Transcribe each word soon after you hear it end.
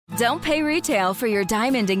Don't pay retail for your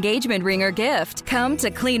diamond engagement ring or gift. Come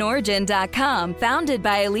to CleanOrigin.com. Founded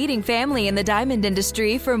by a leading family in the diamond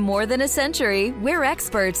industry for more than a century, we're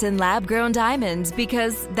experts in lab-grown diamonds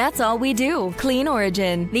because that's all we do. Clean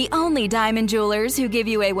Origin, the only diamond jewelers who give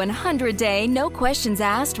you a 100-day, no questions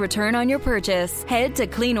asked return on your purchase. Head to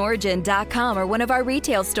CleanOrigin.com or one of our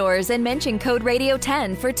retail stores and mention code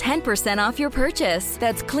Radio10 for 10% off your purchase.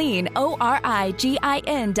 That's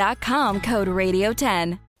CleanOrigin.com, code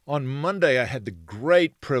Radio10. On Monday, I had the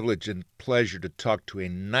great privilege and pleasure to talk to a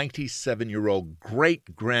 97-year-old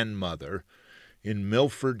great-grandmother in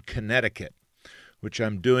Milford, Connecticut, which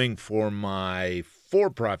I'm doing for my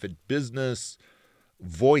for-profit business,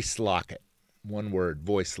 Voice Locket. One word,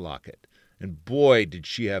 Voice Locket. And boy, did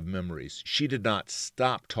she have memories. She did not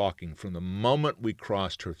stop talking from the moment we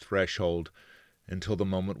crossed her threshold until the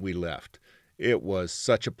moment we left. It was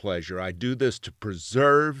such a pleasure. I do this to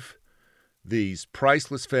preserve these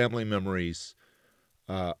priceless family memories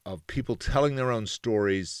of people telling their own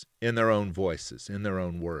stories in their own voices, in their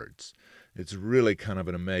own words. It's really kind of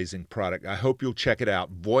an amazing product. I hope you'll check it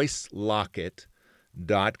out,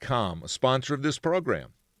 voicelocket.com, a sponsor of this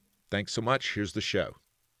program. Thanks so much. Here's the show.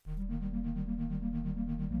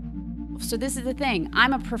 So this is the thing.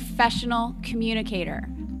 I'm a professional communicator.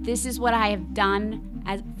 This is what I have done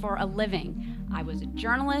for a living. I was a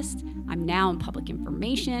journalist. I'm now in public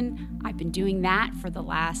information. I've been doing that for the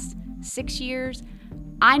last 6 years.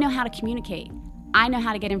 I know how to communicate. I know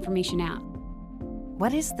how to get information out.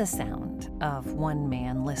 What is the sound of one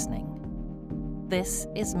man listening? This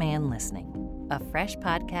is Man Listening, a fresh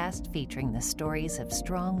podcast featuring the stories of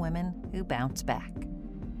strong women who bounce back.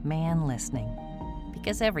 Man Listening,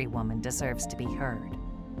 because every woman deserves to be heard.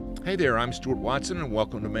 Hey there, I'm Stuart Watson, and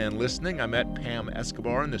welcome to Man Listening. I met Pam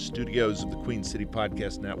Escobar in the studios of the Queen City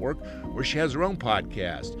Podcast Network, where she has her own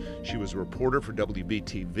podcast. She was a reporter for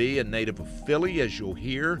WBTV, a native of Philly, as you'll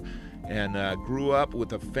hear, and grew up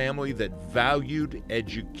with a family that valued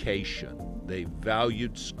education. They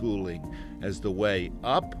valued schooling as the way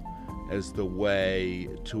up, as the way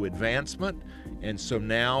to advancement, and so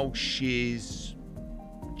now she's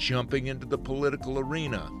jumping into the political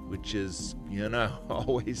arena, which is,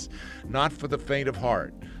 always not for the faint of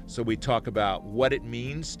heart. So we talk about what it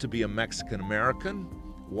means to be a Mexican-American,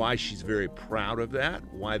 why she's very proud of that,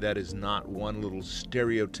 why that is not one little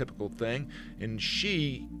stereotypical thing. And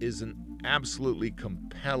she is an absolutely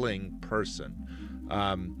compelling person.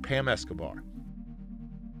 Pam Escobar.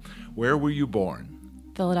 Where were you born?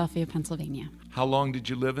 Philadelphia, Pennsylvania. How long did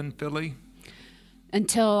you live in Philly?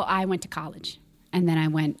 Until I went to college. And then I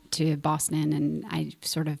went to Boston, and I've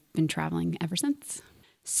sort of been traveling ever since.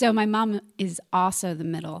 So my mom is also the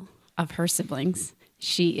middle of her siblings.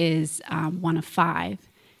 She is one of 5.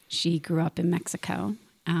 She grew up in Mexico,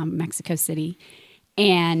 Mexico City.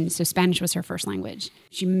 And so Spanish was her first language.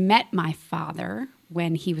 She met my father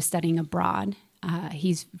when he was studying abroad.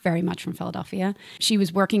 He's very much from Philadelphia. She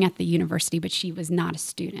was working at the university, but she was not a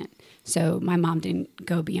student. So my mom didn't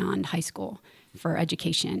go beyond high school for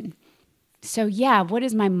education. So yeah, what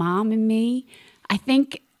is my mom and me? I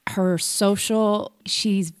think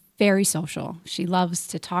she's very social. She loves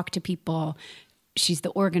to talk to people. She's the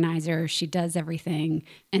organizer. She does everything.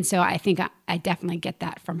 And so I think I definitely get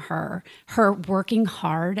that from her. Her working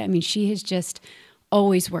hard. I mean, she has just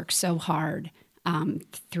always worked so hard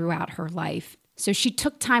throughout her life. So she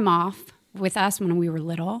took time off with us when we were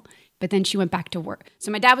little, but then she went back to work. So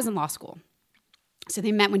my dad was in law school. So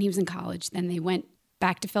they met when he was in college. Then they went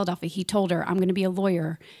back to Philadelphia. He told her, I'm going to be a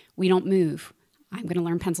lawyer. We don't move. I'm going to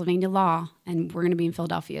learn Pennsylvania law, and we're going to be in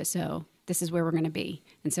Philadelphia. So this is where we're going to be.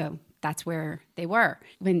 And so that's where they were.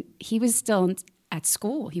 When he was still at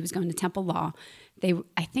school, he was going to Temple Law.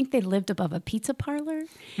 I think they lived above a pizza parlor.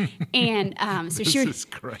 And so this is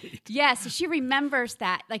great. Yeah, so she remembers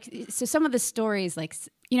that. So some of the stories,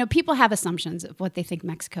 people have assumptions of what they think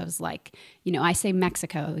Mexico's like. I say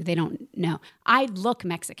Mexico, they don't know. I look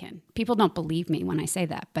Mexican. People don't believe me when I say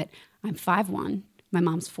that, but I'm 5'1". My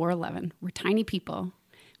mom's 4'11". We're tiny people.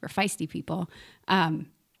 We're feisty people.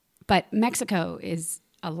 But Mexico is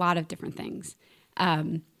a lot of different things.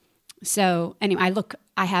 So anyway,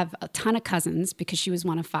 I have a ton of cousins because she was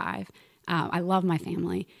one of 5. I love my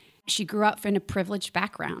family. She grew up in a privileged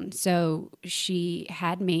background. So she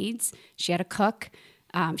had maids. She had a cook.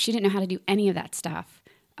 She didn't know how to do any of that stuff.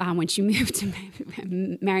 When she moved to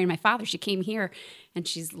marry my father, she came here, and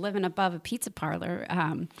she's living above a pizza parlor.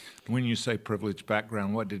 When you say privileged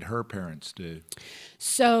background, what did her parents do?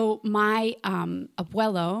 So my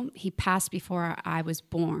abuelo, he passed before I was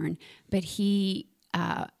born, but he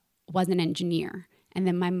was an engineer. And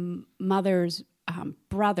then my mother's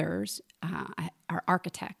brothers are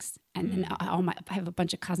architects. And then I have a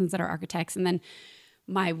bunch of cousins that are architects. And then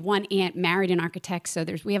my one aunt married an architect. So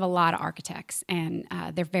we have a lot of architects, and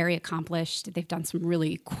they're very accomplished. They've done some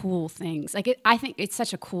really cool things. I think it's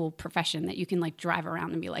such a cool profession that you can like drive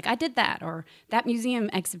around and be like, I did that, or that museum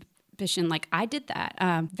exhibition, like I did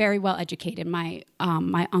that. Very well educated. My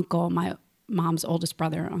uncle, my mom's oldest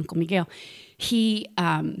brother, Uncle Miguel, he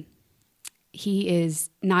is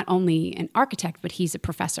not only an architect, but he's a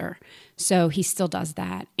professor. So he still does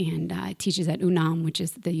that and teaches at UNAM, which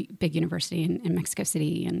is the big university in Mexico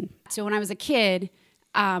City. And so when I was a kid,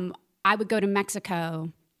 I would go to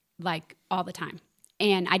Mexico like all the time.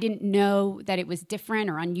 And I didn't know that it was different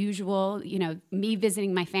or unusual. You know, me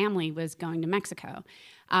visiting my family was going to Mexico.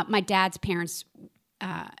 My dad's parents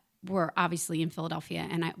were obviously in Philadelphia,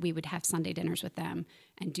 and we would have Sunday dinners with them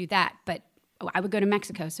and do that. But I would go to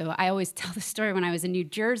Mexico. So I always tell the story when I was in New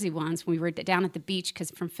Jersey once, when we were down at the beach,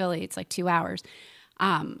 because from Philly, it's like 2 hours.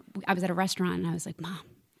 I was at a restaurant, and I was like, Mom,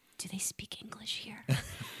 do they speak English here?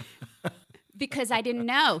 Because I didn't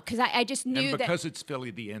know, because I just knew that. And because it's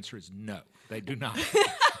Philly, the answer is no, they do not.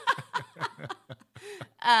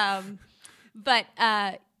 But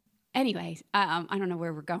anyway, I don't know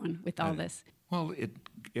where we're going with all this. Well,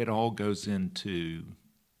 it all goes into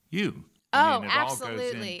you. Oh, it absolutely,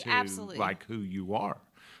 all goes into, absolutely. Like who you are.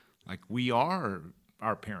 Like we are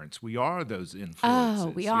our parents. We are those influences. Oh,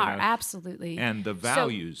 we are, absolutely. And the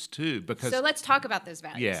values, too. So let's talk about those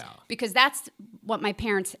values. Yeah. Because that's what my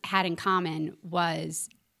parents had in common, was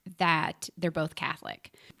that they're both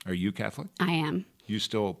Catholic. Are you Catholic? I am. You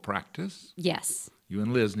still practice? Yes. You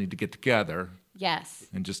and Liz need to get together. Yes.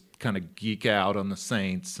 And just kind of geek out on the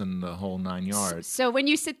saints and the whole 9 yards. So when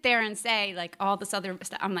you sit there and say like all this other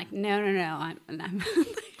stuff, I'm like, no. I'm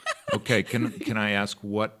Okay, can I ask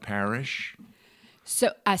what parish?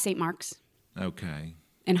 So St. Mark's. Okay.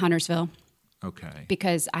 In Huntersville. Okay.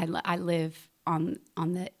 Because I live on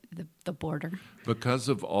the border. Because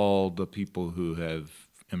of all the people who have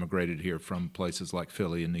immigrated here from places like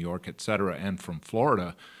Philly and New York, et cetera, and from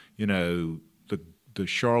Florida, you know, the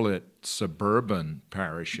Charlotte suburban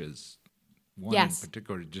parishes, one in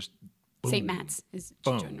particular, just boom, St. Matt's is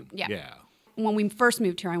boom. Yeah. When we first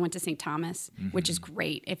moved here, I went to St. Thomas, which is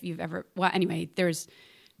great. If you've ever, well, anyway, there's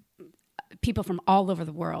people from all over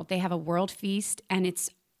the world. They have a world feast, and it's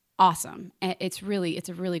awesome. It's a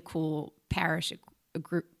really cool parish,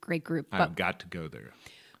 great group. I've got to go there.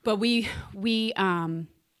 But we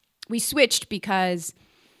switched because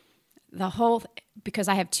because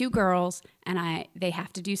I have 2 girls, and they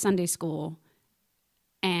have to do Sunday school,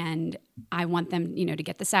 and I want them, you know, to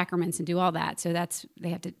get the sacraments and do all that. So they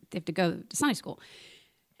have to go to Sunday school.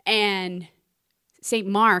 And St.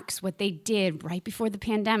 Mark's, what they did right before the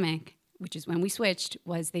pandemic, which is when we switched,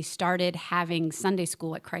 was they started having Sunday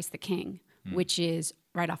school at Christ the King, which is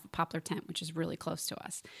right off of Poplar Tent, which is really close to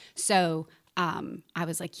us. So I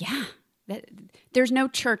was like, yeah. There's no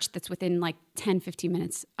church that's within like 10, 15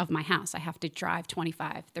 minutes of my house. I have to drive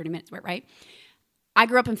 25, 30 minutes, right? I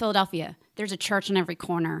grew up in Philadelphia. There's a church on every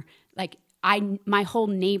corner. Like my whole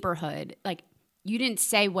neighborhood, like you didn't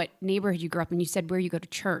say what neighborhood you grew up in. You said where you go to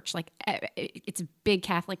church. Like it's a big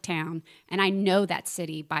Catholic town, and I know that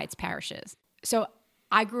city by its parishes. So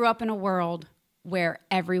I grew up in a world where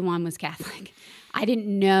everyone was Catholic. I didn't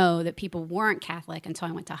know that people weren't Catholic until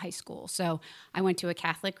I went to high school. So I went to a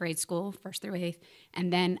Catholic grade school, 1st through 8th,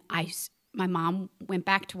 and then my mom went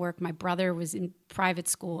back to work. My brother was in private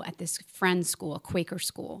school at this friend's school, a Quaker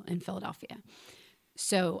school in Philadelphia.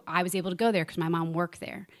 So I was able to go there because my mom worked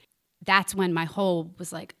there. That's when my whole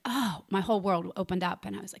world opened up,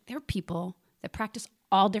 and I was like, there are people that practice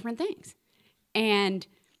all different things. And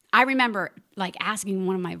I remember like asking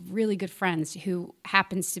one of my really good friends, who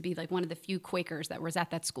happens to be like one of the few Quakers that was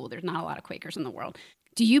at that school. There's not a lot of Quakers in the world.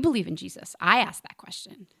 Do you believe in Jesus? I asked that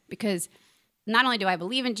question because not only do I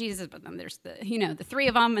believe in Jesus, but then there's the 3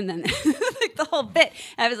 of them, and then like the whole bit.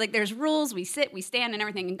 I was like, there's rules. We sit, we stand, and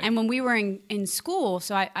everything. And when we were in school,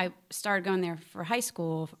 so I started going there for high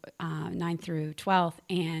school, 9th through 12th,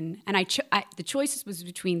 and the choices was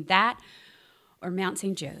between that or Mount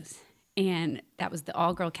St. Joe's. And that was the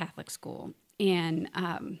all-girl Catholic school. And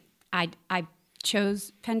I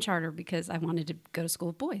chose Penn Charter because I wanted to go to school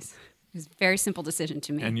with boys. It was a very simple decision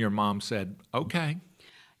to me. And your mom said, okay.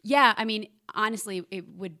 Yeah, I mean, honestly,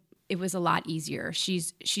 it was a lot easier.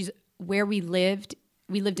 She's where we lived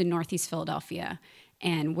in Northeast Philadelphia,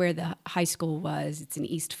 and where the high school was, it's in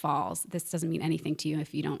East Falls. This doesn't mean anything to you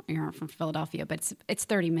if you aren't from Philadelphia, but it's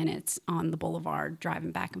 30 minutes on the boulevard driving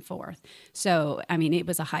back and forth. So, I mean, it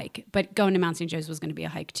was a hike. But going to Mount St. Joe's was going to be a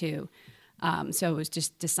hike too. So it was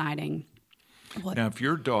just deciding. Now, if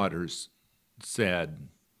your daughters said,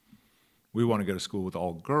 we want to go to school with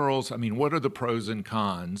all girls. I mean, what are the pros and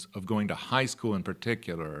cons of going to high school in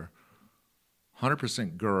particular,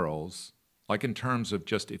 100% girls, like in terms of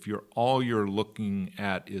just if all you're looking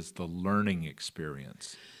at is the learning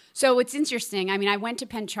experience? So it's interesting. I mean, I went to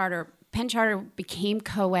Penn Charter. Penn Charter became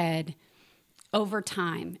co-ed over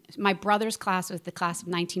time. My brother's class was the class of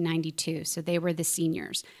 1992, so they were the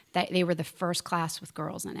seniors. They were the first class with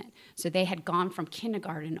girls in it. So they had gone from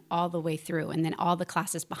kindergarten all the way through, and then all the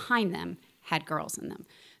classes behind them had girls in them.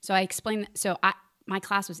 So I explained, my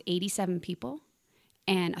class was 87 people,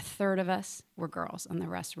 and a third of us were girls, and the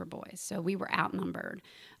rest were boys. So we were outnumbered.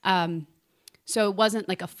 So it wasn't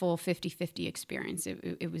like a full 50-50 experience.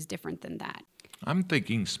 It was different than that. I'm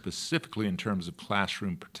thinking specifically in terms of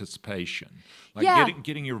classroom participation, like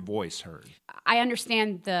getting your voice heard. I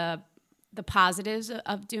understand the positives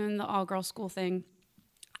of doing the all-girls school thing.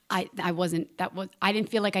 I didn't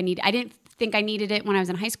feel like I think I needed it when I was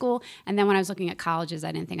in high school, and then when I was looking at colleges,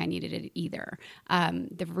 I didn't think I needed it either.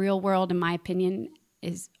 The real world, in my opinion,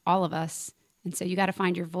 is all of us, and so you got to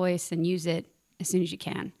find your voice and use it as soon as you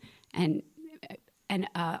can. And an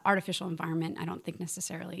artificial environment, I don't think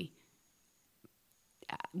necessarily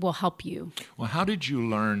will help you. Well, how did you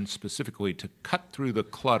learn specifically to cut through the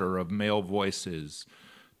clutter of male voices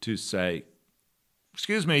to say,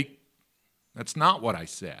 excuse me, that's not what I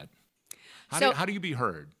said? How do you be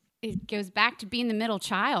heard? It goes back to being the middle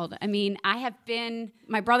child. I mean,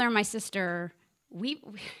 my brother and my sister, we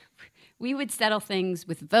would settle things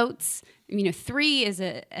with votes. 3 is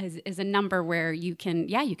a number where you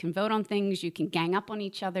can vote on things, you can gang up on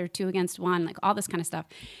each other, 2 against 1, like all this kind of stuff.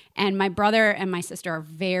 And my brother and my sister are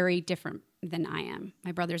very different than I am.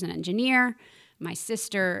 My brother's an engineer. My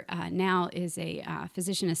sister now is a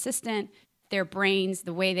physician assistant. Their brains,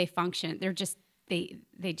 the way they function,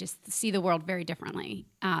 they just see the world very differently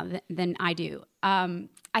than I do.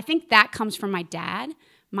 I think that comes from my dad.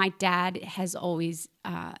 My dad is a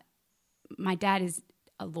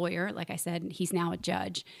lawyer, like I said. He's now a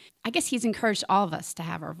judge. I guess he's encouraged all of us to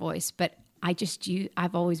have our voice, but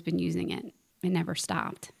I've always been using it and never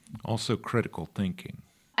stopped. Also critical thinking.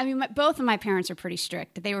 I mean, both of my parents are pretty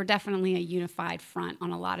strict. They were definitely a unified front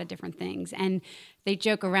on a lot of different things, and they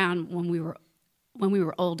joke around when we were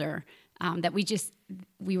older that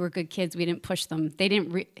we were good kids. We didn't push them. They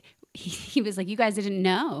didn't. He was like, "You guys didn't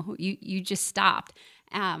know. You just stopped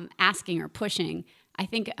asking or pushing." I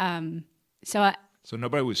think so. So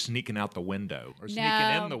nobody was sneaking out the window or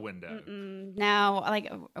sneaking in the window. No,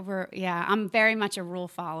 I'm very much a rule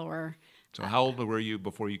follower. So how old were you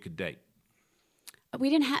before you could date? They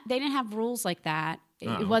didn't have rules like that.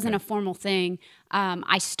 It wasn't a formal thing.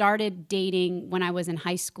 I started dating when I was in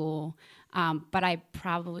high school, but I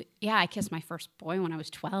kissed my first boy when I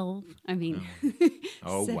was 12. I mean,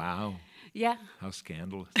 wow. Yeah. How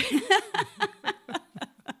scandalous.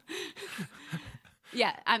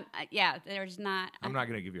 There's not. I'm not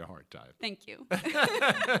going to give you a hard time. Thank you.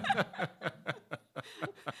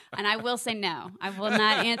 And I will say no. I will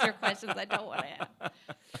not answer questions I don't want to answer.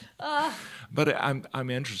 But I'm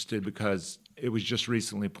interested because it was just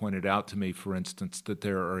recently pointed out to me, for instance, that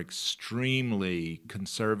there are extremely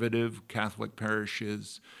conservative Catholic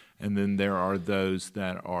parishes, and then there are those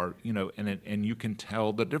that are, and you can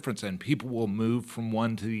tell the difference, and people will move from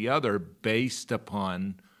one to the other based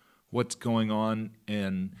upon what's going on,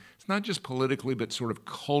 and it's not just politically, but sort of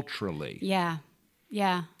culturally. Yeah.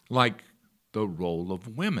 Like the role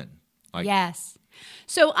of women. Yes.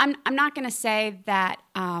 So I'm not going to say that.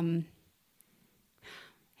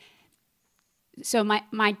 So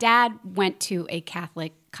my dad went to a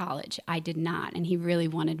Catholic college. I did not, and he really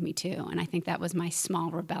wanted me to. And I think that was my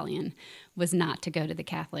small rebellion, was not to go to the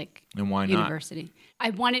Catholic university.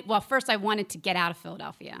 First I wanted to get out of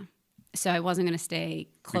Philadelphia. So I wasn't going to stay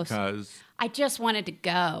close. Because? I just wanted to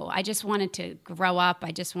go. I just wanted to grow up.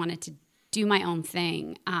 I just wanted to do my own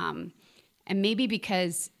thing. And maybe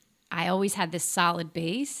because I always had this solid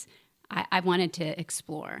base, I wanted to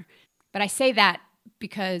explore. But I say that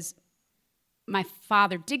because my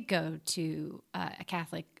father did go to a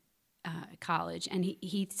Catholic college, and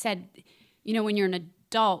he said, when you're an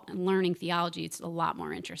adult and learning theology, it's a lot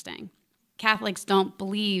more interesting. Catholics don't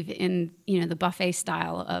believe in, the buffet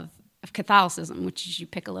style of Catholicism, which is you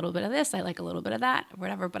pick a little bit of this, I like a little bit of that, or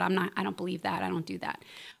whatever. But I don't believe that. I don't do that.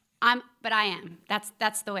 But I am.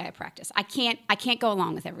 That's the way I practice. I can't go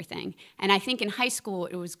along with everything. And I think in high school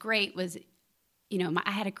it was great.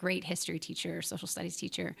 I had a great history teacher, social studies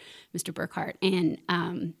teacher, Mr. Burkhart,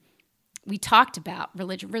 and we talked about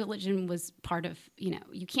religion. Religion was part of,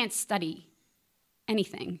 you can't study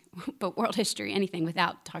anything but world history, anything,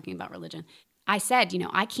 without talking about religion. I said,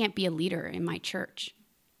 I can't be a leader in my church.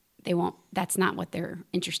 They won't, that's not what they're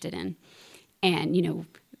interested in. And,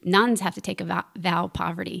 nuns have to take a vow of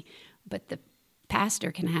poverty, but the pastor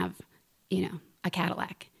can have, a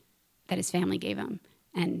Cadillac that his family gave him,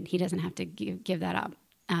 and he doesn't have to give that up.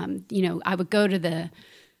 I would go to the...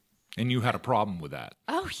 And you had a problem with that.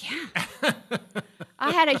 Oh, yeah.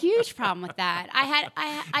 I had a huge problem with that. I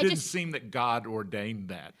Didn't just seem that God ordained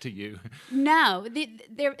that to you. No,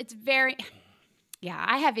 it's very... Yeah,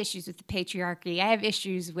 I have issues with the patriarchy. I have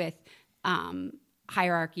issues with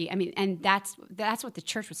hierarchy. I mean, and that's what the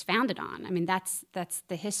church was founded on. I mean, that's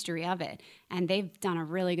the history of it, and they've done a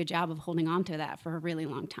really good job of holding on to that for a really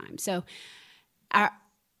long time. So, I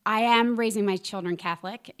am raising my children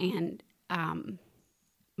Catholic, and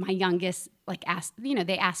my youngest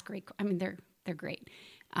they ask great. I mean, they're great.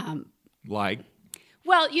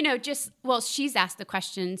 She's asked the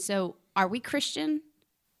question. So, are we Christian?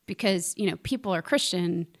 Because, people are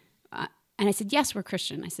Christian. And I said, yes, we're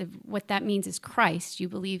Christian. I said, what that means is Christ. You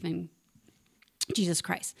believe in Jesus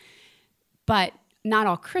Christ. But not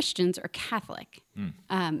all Christians are Catholic.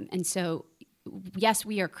 And so, yes,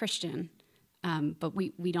 we are Christian, but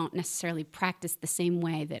we don't necessarily practice the same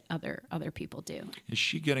way that other people do. Is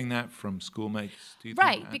she getting that from schoolmates, do you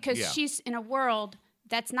Right, think? because she's in a world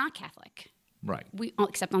that's not Catholic. Right.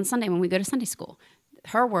 Except on Sunday when we go to Sunday school.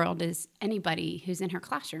 Her world is anybody who's in her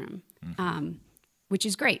classroom, which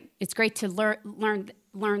is great. It's great to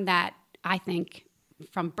learn that, I think,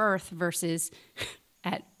 from birth versus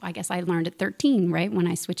I guess I learned at 13, right, when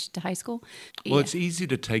I switched to high school. Well, it's easy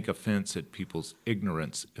to take offense at people's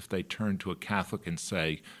ignorance if they turn to a Catholic and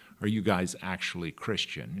say, are you guys actually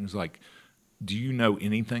Christian? It's like, do you know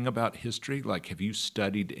anything about history? Like, have you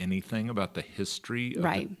studied anything about the history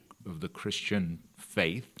of the Christian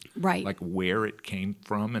faith? Right. Like where it came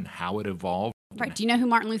from and how it evolved? Right. Do you know who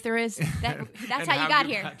Martin Luther is? That's how you got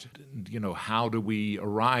here. How do we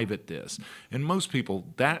arrive at this? And most people,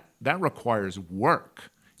 that requires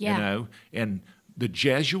work, and the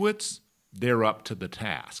Jesuits, they're up to the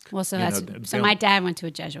task. Well, so my dad went to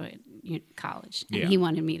a Jesuit college, and he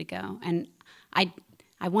wanted me to go. And I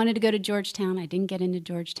wanted to go to Georgetown. I didn't get into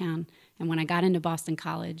Georgetown. And when I got into Boston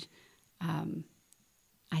College,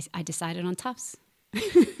 I decided on Tufts.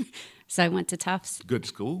 So I went to Tufts. Good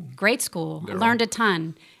school. Great school. Learned a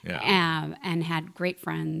ton. Yeah. And had great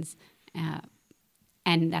friends.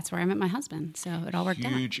 And that's where I met my husband. So it all worked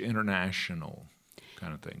out. Huge international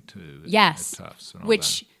kind of thing, too. Yes. At Tufts and all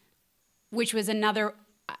which was another...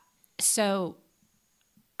 So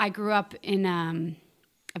I grew up in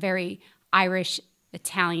a very Irish,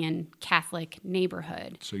 Italian, Catholic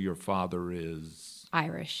neighborhood. So your father is...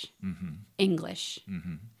 Irish, English.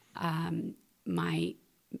 My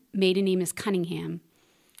maiden name is Cunningham,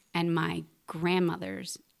 and my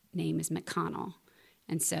grandmother's name is McConnell.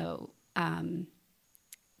 And so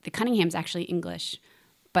the Cunningham's actually English,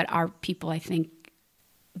 but our people, I think,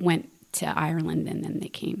 went to Ireland and then they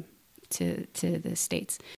came to the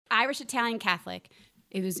States. Irish, Italian, Catholic.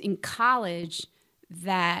 It was in college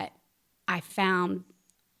that I found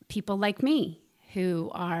people like me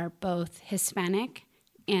who are both Hispanic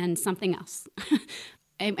and something else.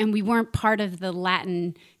 And we weren't part of the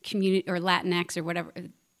Latin community or Latinx or whatever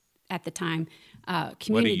at the time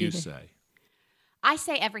community. What do you say? I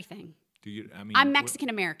say everything. I'm Mexican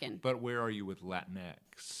American. But where are you with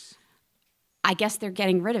Latinx? I guess they're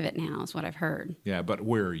getting rid of it now, is what I've heard. Yeah, but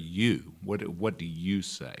where are you? What do you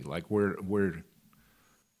say? Like where?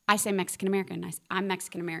 I say Mexican American. I'm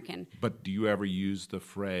Mexican American. But do you ever use the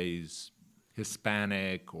phrase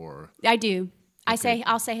Hispanic or? I do. Okay.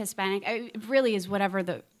 I'll say Hispanic. It really is whatever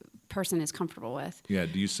the person is comfortable with. Yeah.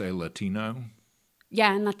 Do you say Latino?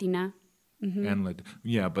 Yeah, and Latina. And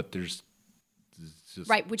but there's just,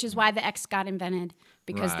 right, which is why the X got invented,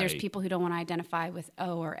 because there's people who don't want to identify with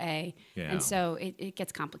O or A, and so it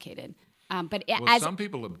gets complicated. But some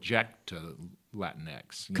people object to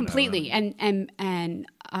Latinx completely, and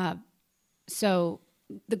so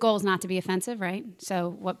the goal is not to be offensive, right? So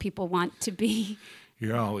what people want to be.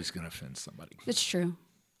 You're always going to offend somebody. It's true.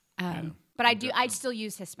 But I still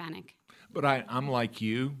use Hispanic. But I'm like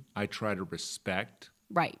you. I try to respect.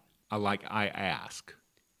 Right. I ask.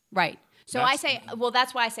 Right. So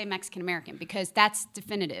that's why I say Mexican American, because that's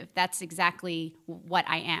definitive. That's exactly what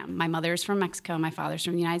I am. My mother is from Mexico. My father's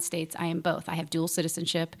from the United States. I am both. I have dual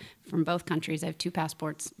citizenship from both countries. I have 2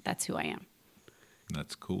 passports. That's who I am.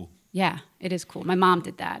 That's cool. Yeah, it is cool. My mom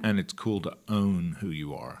did that. And it's cool to own who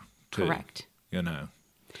you are, too. Correct.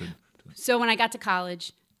 So when I got to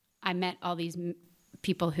college, I met all these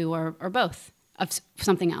people who are both of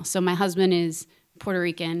something else. So my husband is Puerto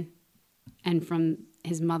Rican and from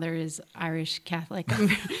his mother is Irish Catholic.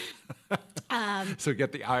 So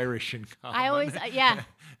get the Irish in common. I always,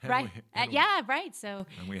 right. Right. So,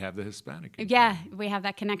 and we have the Hispanic in yeah, common. we have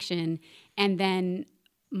that connection. And then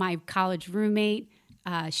my college roommate,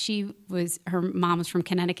 her mom was from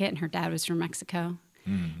Connecticut and her dad was from Mexico.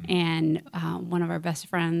 Mm-hmm. And one of our best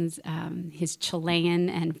friends, he's Chilean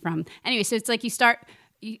anyway, so it's like it's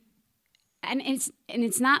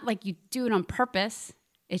not like you do it on purpose.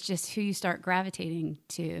 It's just who you start gravitating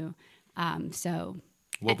to.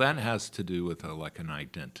 Well, that has to do with an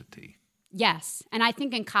identity. Yes. And I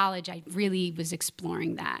think in college, I really was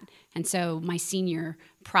exploring that. And so my senior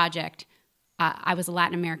project, I was a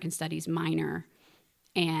Latin American Studies minor,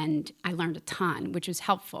 and I learned a ton, which was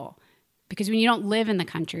helpful. Because when you don't live in the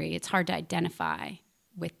country, it's hard to identify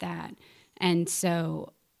with that. And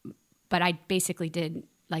so, but I basically did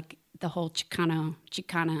like the whole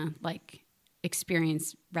Chicana like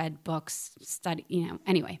experience, read books, study,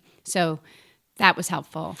 anyway. So that was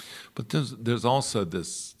helpful. But there's also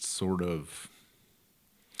this sort of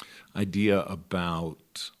idea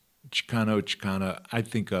about Chicana, I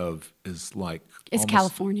think of as like... It's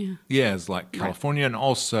California. Yeah, it's like California, right. And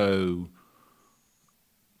also...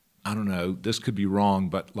 I don't know, this could be wrong,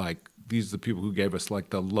 but like these are the people who gave us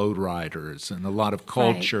like the lowriders and a lot of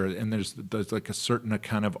culture, right. And there's like a certain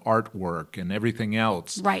kind of artwork and everything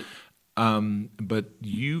else. Right. But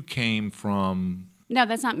you came from... No,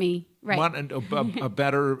 that's not me. Right. For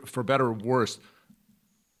better or worse,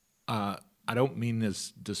 I don't mean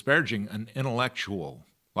this disparaging, an intellectual,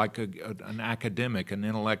 like an academic, an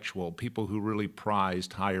intellectual, people who really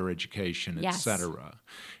prized higher education, et cetera.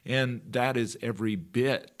 And that is every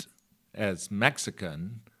bit as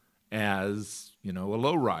Mexican as, a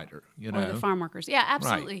lowrider, Or the farm workers. Yeah,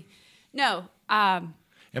 absolutely. Right. No.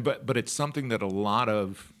 But it's something that a lot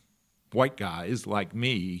of white guys like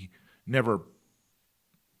me never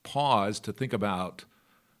pause to think about,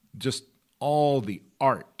 just all the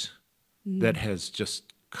art that has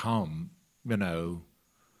just come,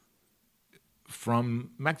 from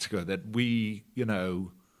Mexico, that we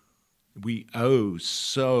owe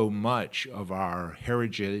so much of our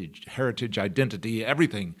heritage, identity,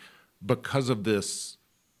 everything, because of this,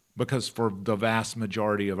 because for the vast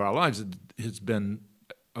majority of our lives, it has been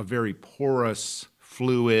a very porous,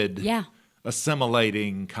 fluid,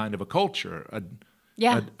 assimilating kind of a culture,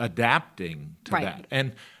 adapting to that,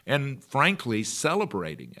 and frankly,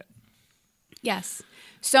 celebrating it. Yes,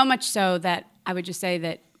 so much so that I would just say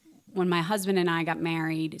that when my husband and I got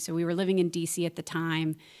married, so we were living in D.C. at the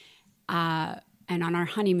time, and on our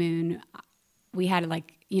honeymoon, we had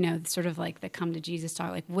sort of like the come to Jesus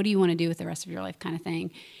talk, like, what do you want to do with the rest of your life kind of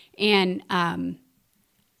thing. And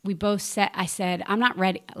we both said, I said, I'm not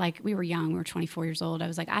ready. Like, we were young, we were 24 years old. I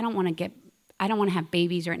was like, I don't want to have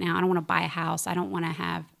babies right now. I don't want to buy a house. I don't want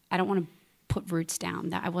to put roots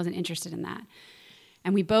down. I wasn't interested in that.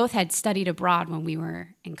 And we both had studied abroad when we were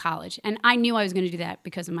in college. And I knew I was going to do that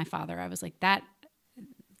because of my father. I was like,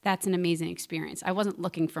 that's an amazing experience. I wasn't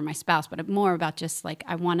looking for my spouse, but more about just like,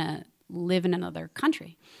 I want to live in another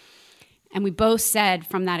country. And we both said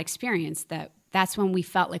from that experience that that's when we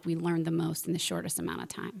felt like we learned the most in the shortest amount of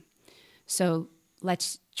time. So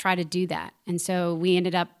let's try to do that. And so we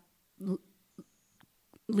ended up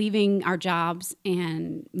leaving our jobs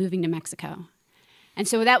and moving to Mexico. And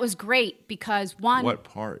so that was great because What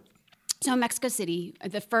part? So Mexico City,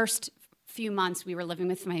 the first few months we were living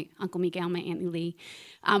with my Uncle Miguel, my Aunt Lily,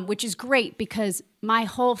 which is great because my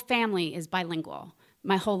whole family is bilingual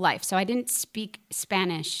my whole life. So I didn't speak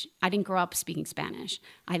Spanish. I didn't grow up speaking Spanish.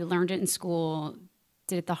 I learned it in school,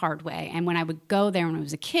 did it the hard way. And when I would go there when I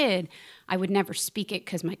was a kid, I would never speak it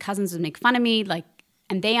because my cousins would make fun of me,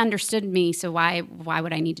 and they understood me, so why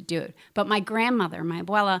would I need to do it? But my grandmother, my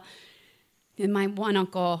abuela, and my one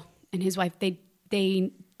uncle and his wife, they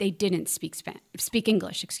didn't speak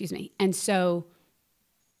English, and so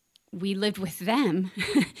we lived with them,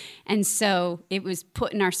 and so it was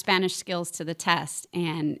putting our Spanish skills to the test,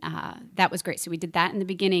 and that was great. So we did that in the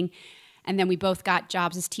beginning, and then we both got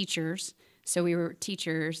jobs as teachers. So we were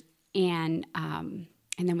teachers, and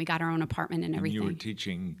then we got our own apartment and everything. And you were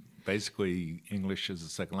teaching basically English as a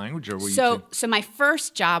second language, or were you? So my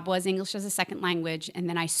first job was English as a second language, and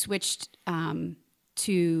then I switched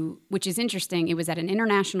to, which is interesting, it was at an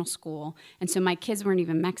international school, and so my kids weren't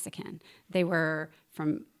even Mexican. They were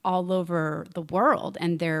from all over the world,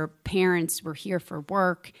 and their parents were here for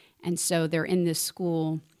work, and so they're in this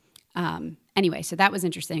school. Anyway, so that was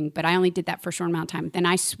interesting, but I only did that for a short amount of time. Then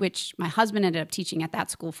I switched. My husband ended up teaching at that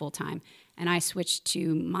school full time, and I switched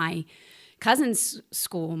to my cousin's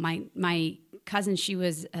school. My cousin, she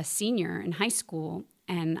was a senior in high school,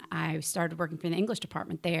 and I started working for the English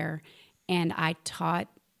department there, and I taught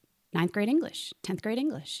 9th grade English, 10th grade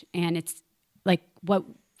English, and it's like what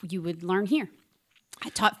you would learn here. I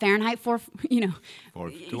taught Fahrenheit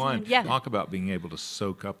 451. Yeah. Talk about being able to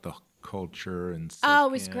soak up the culture and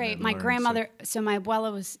it was great. My grandmother, so my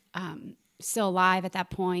abuela was still alive at that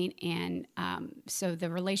point, and so the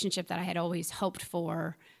relationship that I had always hoped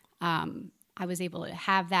for, I was able to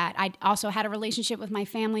have that. I also had a relationship with my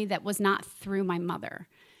family that was not through my mother.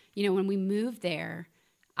 You know, when we moved there,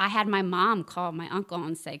 I had my mom call my uncle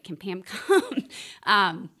and say, "Can Pam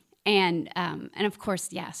come?" And of course,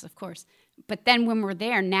 yes, of course. But then when we're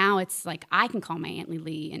there, now it's like I can call my Aunt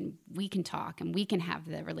Lee and we can talk and we can have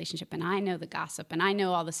the relationship, and I know the gossip and I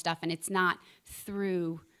know all the stuff, and it's not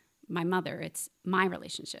through my mother, it's my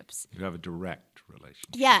relationships. You have a direct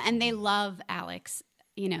relationship. Yeah, and they love Alex.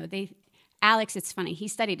 You know, Alex, it's funny, he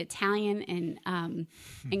studied Italian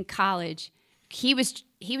in college. He was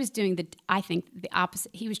doing the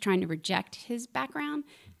opposite. He was trying to reject his background,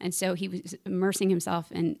 and so he was immersing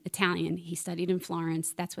himself in Italian. He studied in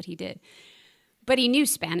Florence. That's what he did. But he knew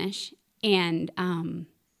Spanish, and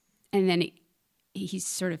then he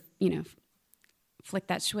sort of, flicked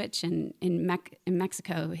that switch. And in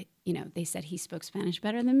Mexico, they said he spoke Spanish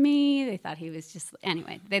better than me. They thought he was just,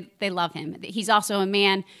 anyway, they love him. He's also a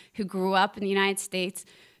man who grew up in the United States,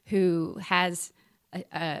 who has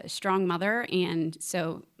a strong mother, and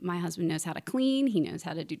so my husband knows how to clean, he knows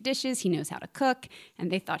how to do dishes, he knows how to cook, and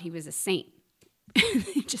they thought he was a saint.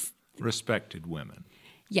 Just respected women.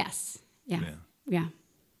 Yes. Yeah.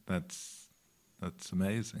 That's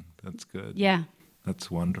amazing. That's good. Yeah. That's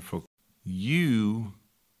wonderful. Your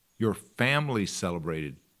family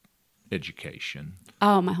celebrated education.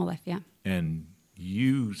 Oh, my whole life, yeah. And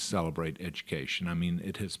you celebrate education. I mean,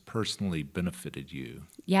 it has personally benefited you.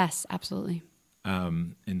 Yes, absolutely.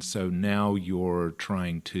 And so now you're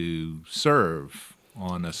trying to serve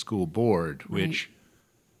on a school board, which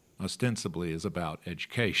ostensibly is about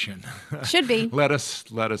education. Should be. Let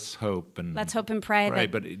us hope and let's hope and pray.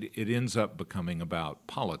 Right, but it ends up becoming about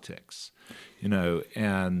politics,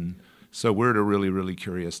 and so we're at a really, really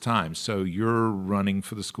curious time. So you're running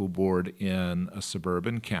for the school board in a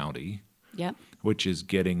suburban county, yep, which is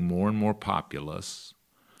getting more and more populous.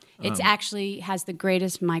 It actually has the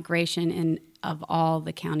greatest migration of all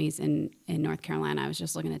the counties in North Carolina. I was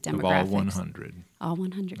just looking at demographics. Of all 100. All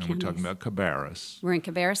 100 and counties. we're talking about Cabarrus. We're in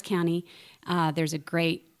Cabarrus County. There's a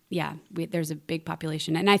great, there's a big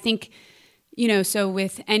population. And I think, so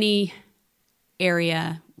with any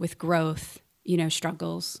area with growth,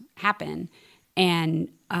 struggles happen.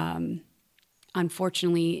 And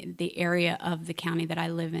unfortunately, the area of the county that I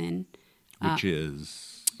live in,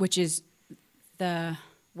 which is the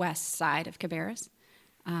west side of Cabarrus,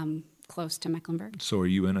 close to Mecklenburg. So are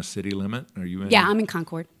you in a city limit? Are you in? Yeah, I'm in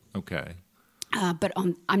Concord. Okay. But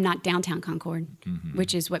I'm not downtown Concord,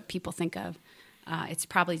 which is what people think of. It's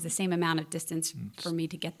probably the same amount of distance for me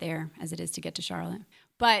to get there as it is to get to Charlotte.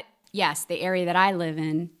 But yes, the area that I live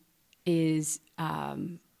in is, I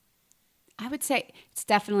would say it's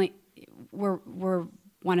definitely, we're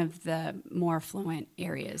one of the more affluent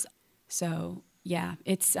areas. So yeah,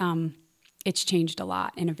 it's changed a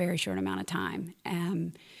lot in a very short amount of time.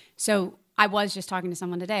 So I was just talking to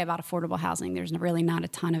someone today about affordable housing. There's really not a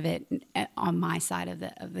ton of it on my side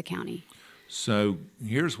of the county. So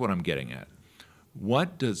here's what I'm getting at.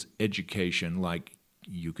 What does education, like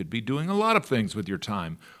you could be doing a lot of things with your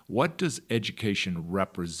time, what does education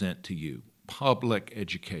represent to you? Public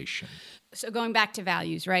education. So going back to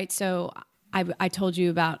values, right? So I told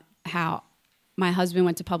you about how my husband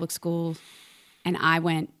went to public school and I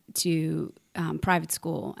went to private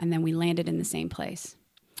school, and then we landed in the same place.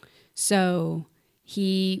 So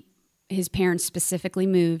his parents specifically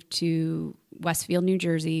moved to Westfield, New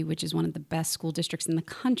Jersey, which is one of the best school districts in the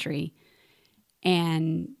country.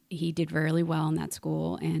 And he did really well in that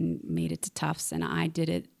school and made it to Tufts, and I did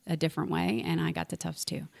it a different way, and I got to Tufts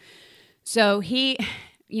too. So he,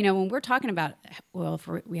 when we're talking about, well, if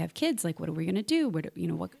we have kids, like, what are we going to do?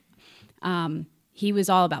 He was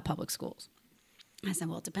all about public schools. I said,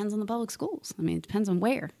 well, it depends on the public schools. I mean, it depends on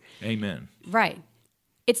where. Amen. Right.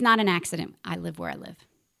 It's not an accident I live where I live.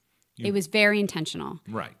 It was very intentional.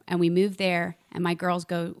 Right. And we moved there, and my girls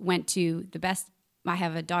went to the best. I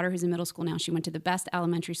have a daughter who's in middle school now. She went to the best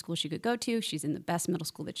elementary school she could go to. She's in the best middle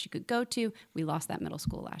school that she could go to. We lost that middle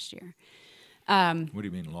school last year. What do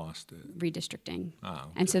you mean lost it? Redistricting. Oh, okay.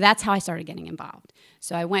 And so that's how I started getting involved.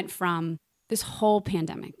 So I went from this whole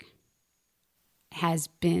pandemic has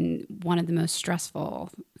been one of the most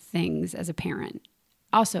stressful things as a parent.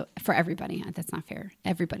 Also, for everybody, that's not fair.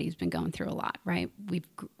 Everybody's been going through a lot, right?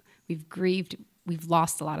 We've grieved we've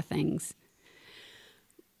lost a lot of things.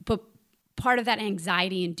 But part of that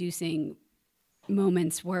anxiety-inducing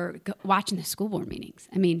moments were watching the school board meetings.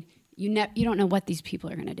 I mean, you don't know what these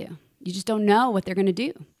people are going to do. You just don't know what they're going to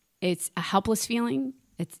do. It's a helpless feeling.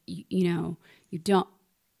 It's, you don't.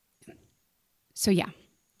 So yeah,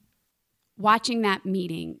 watching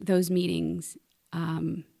those meetings,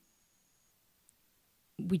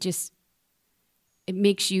 it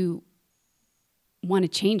makes you want to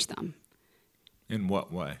change them. In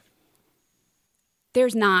what way?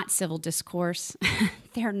 There's not civil discourse.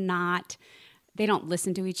 They don't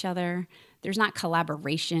listen to each other. There's not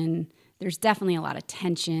collaboration. There's definitely a lot of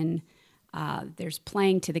tension. There's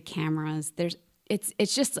playing to the cameras. It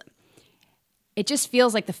just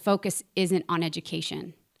feels like the focus isn't on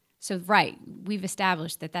education. So, right, we've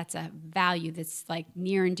established that that's a value that's like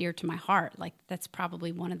near and dear to my heart. Like that's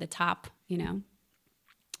probably one of the top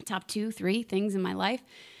 2, 3 things in my life.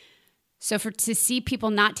 So to see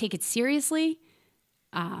people not take it seriously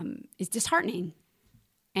is disheartening.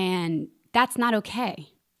 And that's not okay.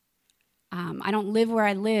 I don't live where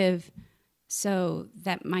I live so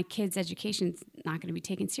that my kids' education's not going to be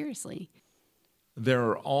taken seriously. There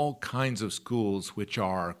are all kinds of schools which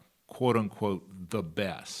are, quote unquote, the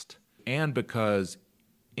best. And because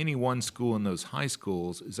any one school in those high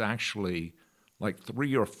schools is actually like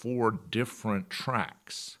 3 or 4 different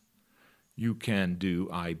tracks. You can do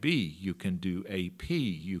IB, you can do AP,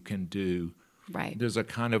 you can do... Right. There's a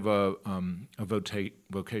kind of a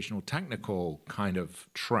vocational technical kind of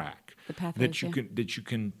track that you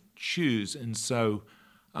can choose. And so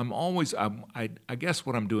I guess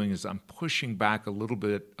what I'm doing is I'm pushing back a little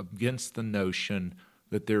bit against the notion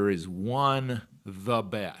that there is one the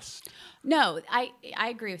best. No, I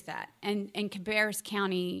agree with that. And Cabarrus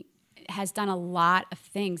County has done a lot of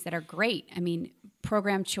things that are great. I mean,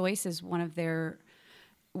 program choice is one of their,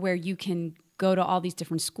 where you can go to all these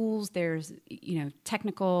different schools. There's,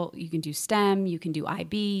 technical, you can do STEM, you can do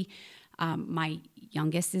IB. My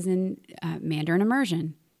youngest is in Mandarin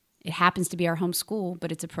immersion. It happens to be our home school,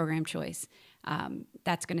 but it's a program choice.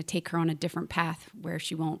 That's going to take her on a different path where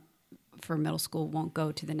she won't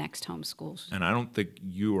go to the next home schools. And I don't think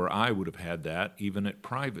you or I would have had that even at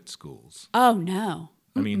private schools. Oh, no.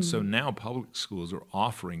 I mean, so now public schools are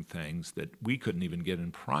offering things that we couldn't even get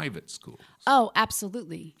in private schools. Oh,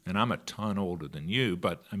 absolutely. And I'm a ton older than you,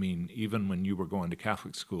 but I mean, even when you were going to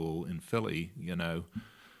Catholic school in Philly,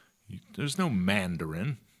 there's no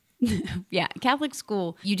Mandarin. Yeah, Catholic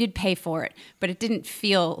school, you did pay for it, but it didn't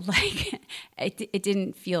feel like, it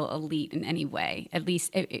didn't feel elite in any way. At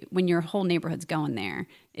least when your whole neighborhood's going there,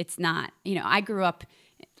 it's not, I grew up,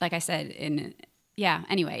 like I said,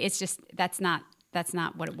 anyway, it's just, that's not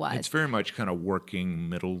what it was. It's very much kind of working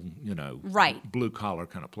middle, right, blue collar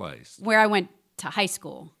kind of place. Where I went to high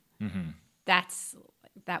school,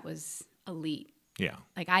 that was elite. Yeah,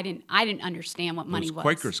 like I didn't understand what money was.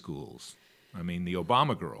 Quaker schools. I mean, the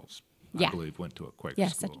Obama girls, I believe, went to a Quaker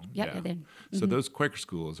school. They did. Mm-hmm. So those Quaker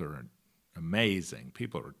schools are amazing.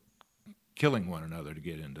 People are killing one another to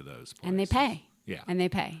get into those places. And they pay. Yeah. And they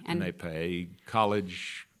pay. And they pay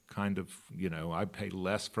college kind of, I pay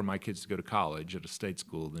less for my kids to go to college at a state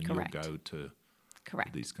school than you go to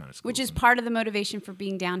these kind of schools. Which is part of the motivation for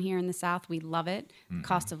being down here in the South. We love it. Mm-hmm.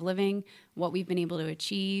 Cost of living, what we've been able to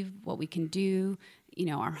achieve, what we can do,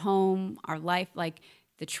 our home, our life, like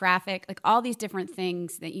the traffic, like all these different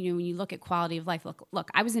things that, when you look at quality of life,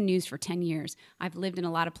 look, I was in news for 10 years. I've lived in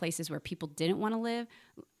a lot of places where people didn't want to live.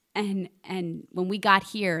 And when we got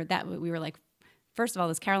here, we were like, first of all,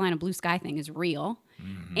 this Carolina blue sky thing is real.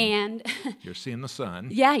 Mm-hmm. And you're seeing the sun.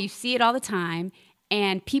 Yeah, you see it all the time.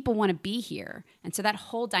 And people want to be here. And so that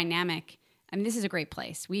whole dynamic, I mean, this is a great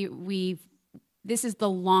place. This is the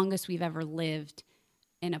longest we've ever lived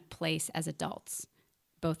in a place as adults,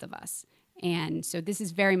 both of us. And so this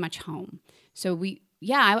is very much home. So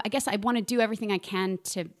I guess I want to do everything I can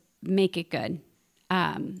to make it good.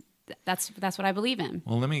 That's what I believe in.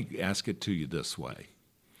 Well, let me ask it to you this way.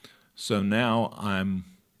 So now I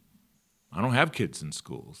don't have kids in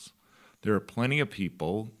schools. There are plenty of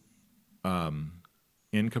people in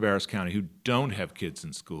Cabarrus County who don't have kids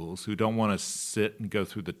in schools, who don't want to sit and go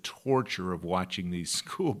through the torture of watching these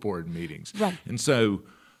school board meetings. Right. And so...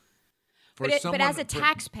 But as a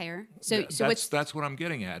taxpayer, that's what I'm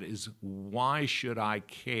getting at, is why should I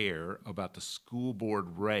care about the school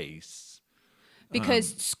board race?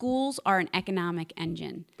 Because schools are an economic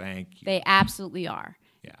engine. Thank you. They absolutely are.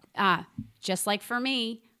 Yeah. Just like for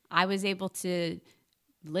me, I was able to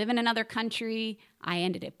live in another country. I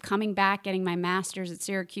ended up coming back, getting my master's at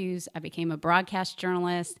Syracuse. I became a broadcast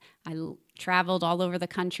journalist. I traveled all over the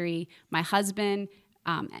country. My husband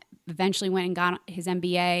Eventually went and got his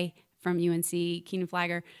MBA from UNC, Keenan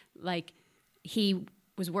Flagger. Like, he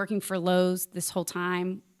was working for Lowe's this whole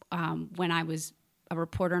time when I was a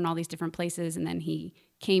reporter in all these different places. And then he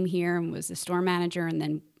came here and was a store manager and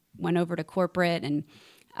then went over to corporate.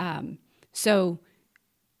 And so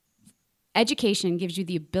education gives you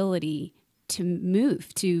the ability to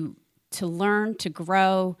move, to learn, to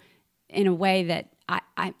grow in a way that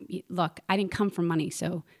I didn't come from money,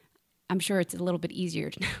 so I'm sure it's a little bit easier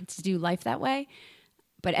to do life that way.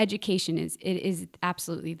 But education is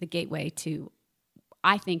absolutely the gateway to,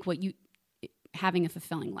 I think, having a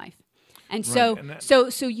fulfilling life. And right.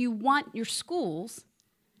 so you want your schools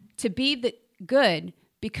to be good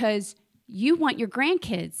because you want your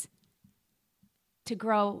grandkids to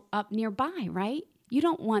grow up nearby, right? You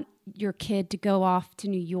don't want your kid to go off to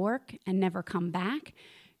New York and never come back.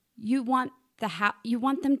 You want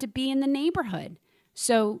them to be in the neighborhood.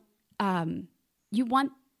 So you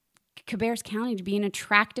want Cabarrus County to be an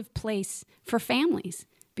attractive place for families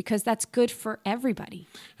because that's good for everybody.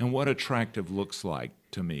 And what attractive looks like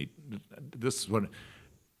to me, this is what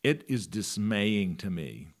it is dismaying to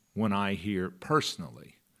me when I hear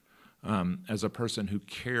personally, as a person who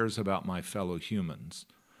cares about my fellow humans,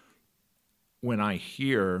 when I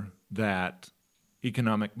hear that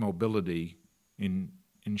economic mobility in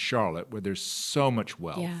Charlotte, where there's so much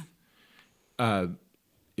wealth, there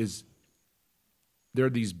are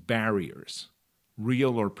these barriers,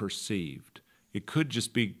 real or perceived. It could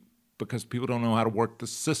just be because people don't know how to work the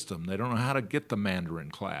system. They don't know how to get the Mandarin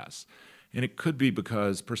class. And it could be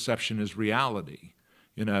because perception is reality.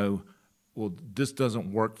 Well, this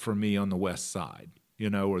doesn't work for me on the west side,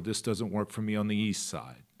 or this doesn't work for me on the east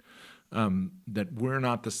side. That we're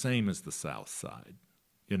not the same as the south side.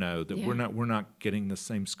 We're not getting the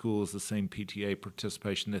same schools, the same PTA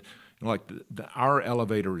participation. Our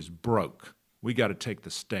elevator is broke. We got to take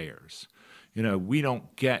the stairs. We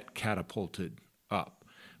don't get catapulted up.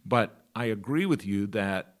 But I agree with you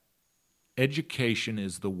that education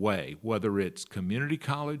is the way, whether it's community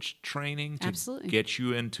college training to Absolutely. Get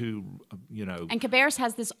you into, And Cabarrus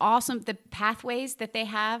has this the pathways that they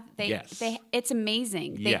have. Yes. It's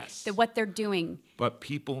amazing. Yes. What they're doing. But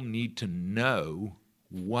people need to know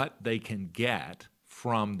what they can get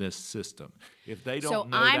from this system. If they don't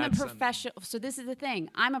know I'm a professional. So this is the thing.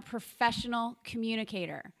 I'm a professional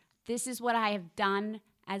communicator. This is what I have done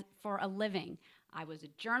for a living. I was a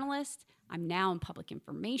journalist. I'm now in public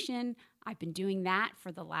information. I've been doing that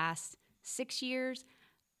for the last 6 years.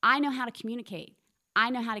 I know how to communicate. I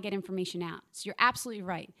know how to get information out. So you're absolutely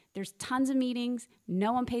right. There's tons of meetings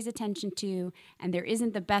no one pays attention to, and there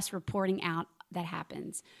isn't the best reporting out that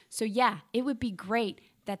happens. So yeah, it would be great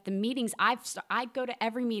that the meetings, I go to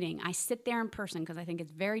every meeting. I sit there in person because I think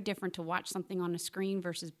it's very different to watch something on a screen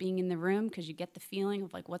versus being in the room because you get the feeling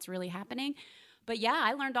of what's really happening. But yeah,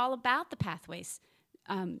 I learned all about the pathways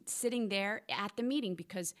sitting there at the meeting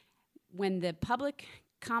because when the public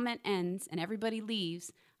comment ends and everybody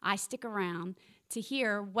leaves, I stick around to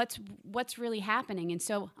hear what's really happening. And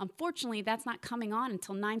so unfortunately, that's not coming on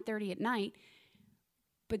until 9:30 at night.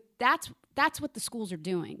 But that's what the schools are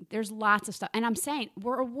doing. There's lots of stuff. And I'm saying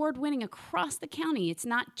we're award-winning across the county. It's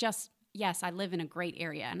not just, yes, I live in a great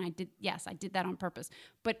area, and I did that on purpose.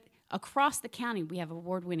 But across the county, we have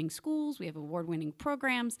award-winning schools, we have award-winning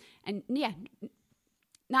programs, and yeah,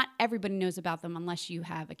 not everybody knows about them unless you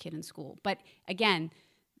have a kid in school. But again,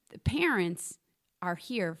 the parents are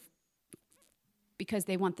here because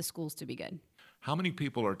they want the schools to be good. How many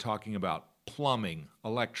people are talking about plumbing,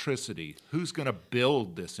 electricity? Who's going to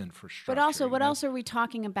build this infrastructure? But also, what else are we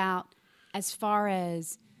talking about as far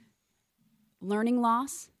as learning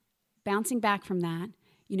loss, bouncing back from that?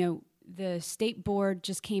 The state board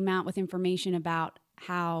just came out with information about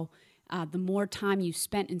how the more time you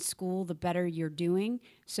spent in school, the better you're doing.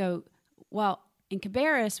 So, in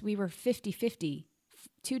Cabarrus, we were 50-50.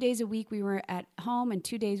 2 days a week we were at home and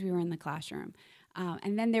 2 days we were in the classroom.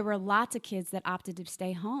 And then there were lots of kids that opted to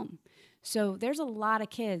stay home. So there's a lot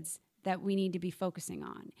of kids that we need to be focusing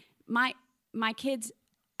on. My kids,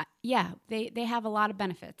 they have a lot of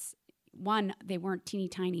benefits. One, they weren't teeny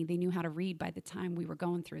tiny. They knew how to read by the time we were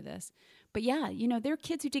going through this. But yeah, there are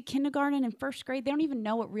kids who did kindergarten and first grade. They don't even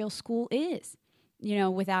know what real school is,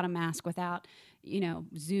 without a mask, without,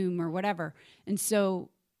 Zoom or whatever. And so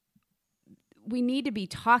we need to be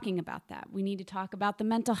talking about that. We need to talk about the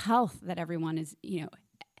mental health that everyone is,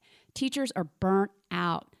 teachers are burnt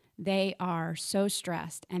out. They are so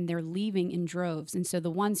stressed and they're leaving in droves. And so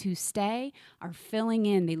the ones who stay are filling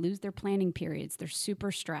in. They lose their planning periods. They're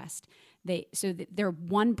super stressed. They're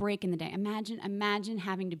one break in the day. Imagine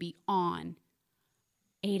having to be on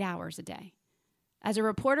 8 hours a day. As a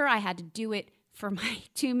reporter, I had to do it for my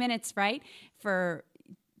 2 minutes, right? For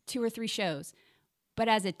 2 or 3 shows. But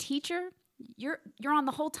as a teacher, you're on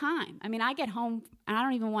the whole time. I mean, I get home and I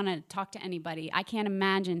don't even want to talk to anybody. I can't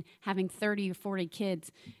imagine having 30 or 40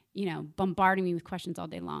 kids, bombarding me with questions all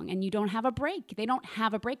day long. And you don't have a break. They don't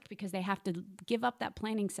have a break because they have to give up that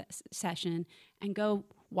planning session and go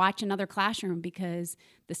watch another classroom because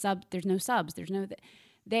there's no subs.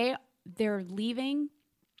 They're leaving.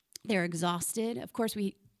 They're exhausted. Of course,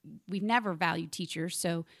 we've never valued teachers,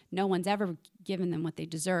 so no one's ever given them what they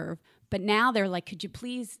deserve. But now they're like, could you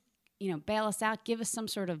please, bail us out, give us some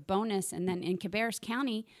sort of bonus. And then in Cabarrus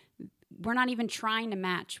County, we're not even trying to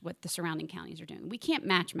match what the surrounding counties are doing. We can't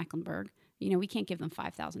match Mecklenburg. We can't give them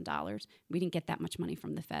 $5,000. We didn't get that much money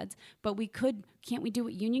from the feds. But we could. Can't we do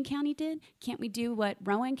what Union County did? Can't we do what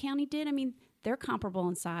Rowan County did? I mean, they're comparable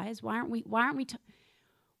in size. Why aren't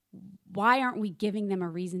we giving them a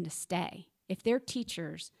reason to stay? If they're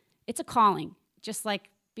teachers, it's a calling. Just like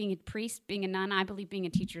being a priest, being a nun, I believe being a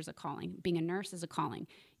teacher is a calling. Being a nurse is a calling.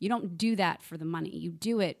 You don't do that for the money. You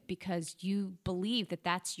do it because you believe that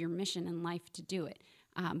that's your mission in life to do it,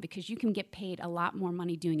 because you can get paid a lot more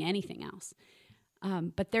money doing anything else.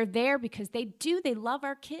 But they're there because they love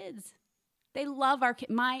our kids. They love our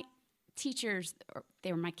kids. My teachers,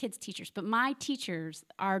 they were my kids' teachers, but my teachers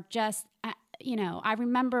are just, I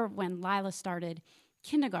remember when Lila started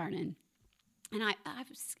kindergarten, and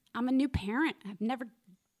I'm a new parent. I've never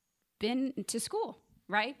been to school,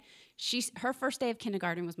 right? Her first day of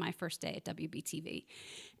kindergarten was my first day at WBTV.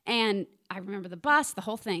 And I remember the bus, the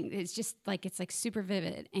whole thing. It's just like, it's like super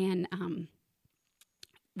vivid. And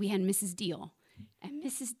we had Mrs. Deal. And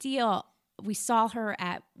Mrs. Deal, we saw her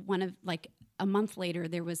at one of, like, a month later,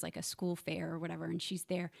 there was like a school fair or whatever, and she's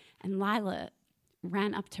there. And Lila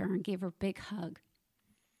ran up to her and gave her a big hug.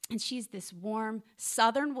 And she's this warm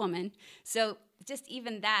Southern woman. So just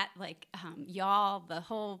even that, like, y'all, the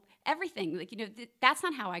whole, everything, like, that's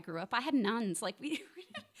not how I grew up. I had nuns. Like, we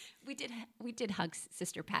did hug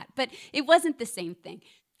Sister Pat, but it wasn't the same thing.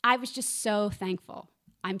 I was just so thankful.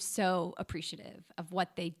 I'm so appreciative of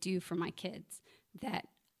what they do for my kids that,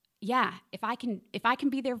 yeah, if I can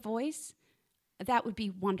be their voice, that would be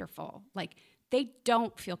wonderful. Like, they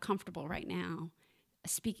don't feel comfortable right now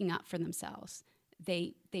speaking up for themselves.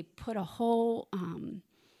 They put a whole,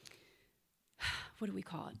 what do we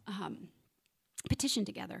call it, petition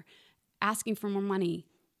together, asking for more money.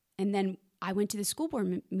 And then I went to the school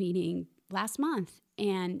board meeting last month,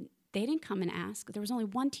 and they didn't come and ask. There was only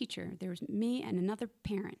one teacher. There was me and another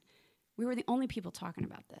parent. We were the only people talking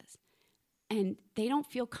about this. And they don't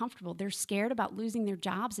feel comfortable. They're scared about losing their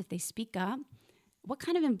jobs if they speak up. What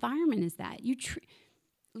kind of environment is that?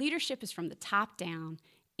 Leadership is from the top down.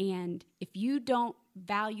 And if you don't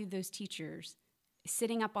value those teachers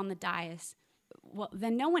sitting up on the dais, well,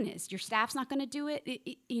 then no one is. Your staff's not going to do it.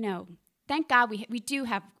 Thank God we do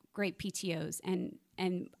have great PTOs,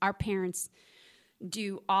 and our parents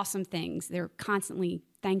do awesome things. They're constantly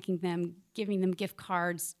thanking them, giving them gift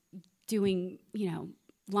cards, doing,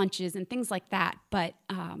 lunches and things like that. But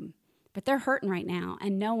they're hurting right now,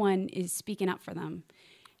 and no one is speaking up for them.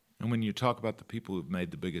 And when you talk about the people who've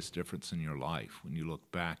made the biggest difference in your life, when you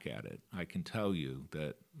look back at it, I can tell you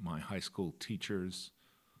that my high school teachers,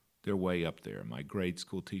 they're way up there. My grade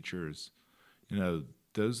school teachers,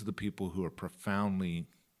 those are the people who are profoundly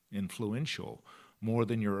influential, more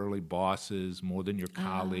than your early bosses, more than your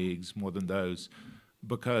colleagues, more than those,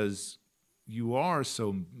 because you are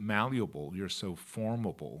so malleable, you're so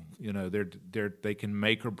formable. They can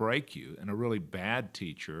make or break you. And a really bad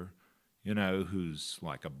teacher, who's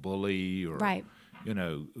like a bully or, right.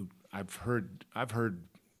 I've heard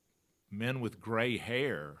men with gray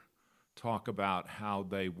hair talk about how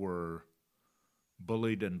they were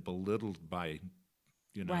bullied and belittled by,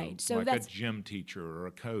 right. So like a gym teacher or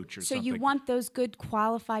a coach or something. So you want those good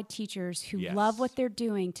qualified teachers who Yes. love what they're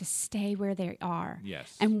doing to stay where they are.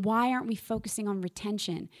 Yes. And why aren't we focusing on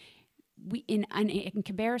retention? In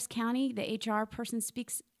Cabarrus County, the HR person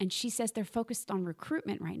speaks, and she says they're focused on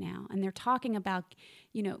recruitment right now, and they're talking about,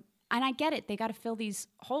 and I get it, they got to fill these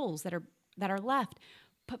holes that are left,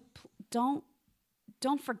 but don't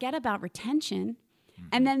forget about retention. Mm-hmm.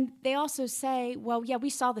 And then they also say, well, yeah,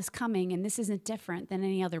 we saw this coming, and this isn't different than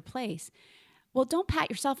any other place. Well, don't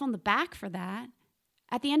pat yourself on the back for that.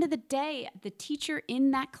 At the end of the day, the teacher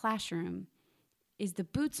in that classroom is the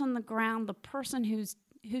boots on the ground, the person who's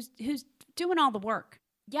doing all the work.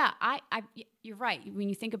 Yeah, you're right. When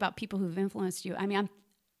you think about people who've influenced you, I mean,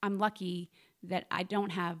 I'm lucky that I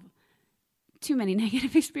don't have too many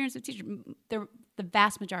negative experiences with teachers. The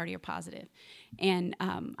vast majority are positive. And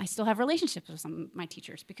I still have relationships with some of my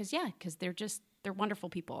teachers because they're wonderful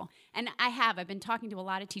people. And I've been talking to a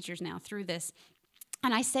lot of teachers now through this.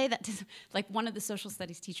 And I say that to like one of the social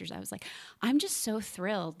studies teachers, I was like, I'm just so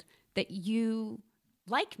thrilled that you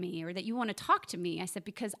like me or that you want to talk to me. I said,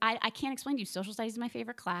 because I can't explain to you, social studies is my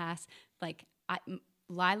favorite class. Like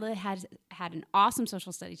Lila had an awesome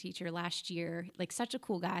social study teacher last year, like such a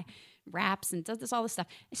cool guy, raps and does all this stuff.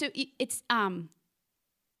 So it's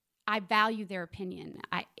I value their opinion.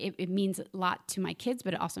 It means a lot to my kids,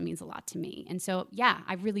 but it also means a lot to me. And so, yeah,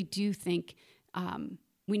 I really do think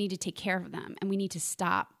we need to take care of them and we need to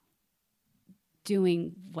stop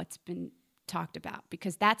doing what's been talked about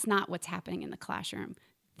because that's not what's happening in the classroom.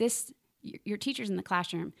 Your teacher's in the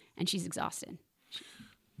classroom and she's exhausted.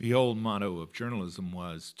 The old motto of journalism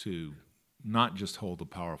was to not just hold the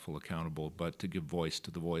powerful accountable, but to give voice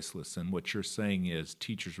to the voiceless. And what you're saying is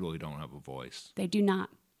teachers really don't have a voice. They do not.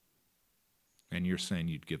 And you're saying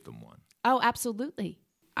you'd give them one. Oh, absolutely.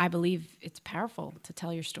 I believe it's powerful to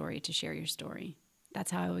tell your story, to share your story. That's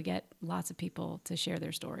how I would get lots of people to share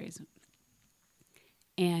their stories.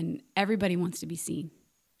 And everybody wants to be seen.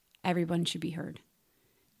 Everyone should be heard.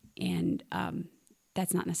 And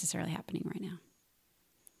that's not necessarily happening right now.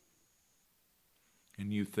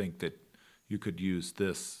 And you think that you could use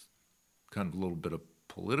this kind of little bit of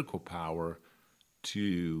political power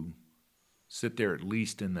to sit there at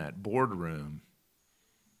least in that boardroom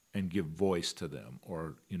and give voice to them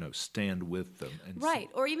or, stand with them. And right,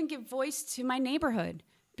 or even give voice to my neighborhood.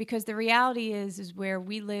 Because the reality is where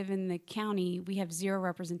we live in the county, we have zero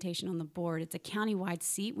representation on the board. It's a county-wide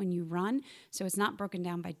seat when you run, so it's not broken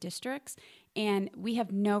down by districts. And we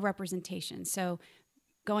have no representation. So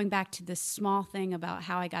going back to this small thing about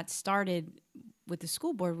how I got started with the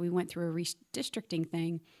school board, we went through a redistricting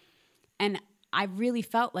thing. And I really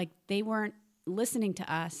felt like they weren't listening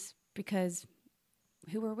to us because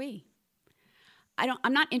who are we?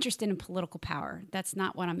 I'm not interested in political power. That's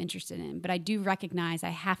not what I'm interested in. But I do recognize I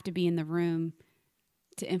have to be in the room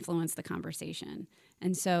to influence the conversation.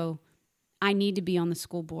 And so I need to be on the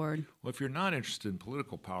school board. Well, if you're not interested in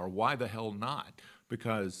political power, why the hell not?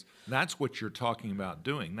 Because that's what you're talking about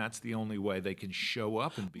doing. That's the only way they can show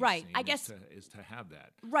up and be right. seen I guess, is to have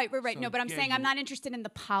that. Right. So, no, but I'm saying I'm not interested in the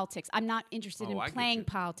politics. I'm not interested in playing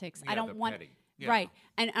politics. Yeah, I don't want petty. Yeah. Right.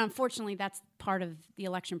 And unfortunately, that's part of the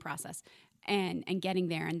election process and getting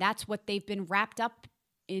there. And that's what they've been wrapped up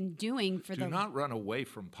in doing for Do not run away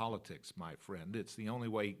from politics, my friend. It's the only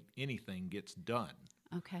way anything gets done.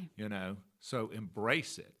 Okay. So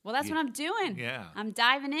embrace it. Well, that's what I'm doing. Yeah. I'm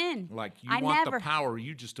diving in. Like you want the power,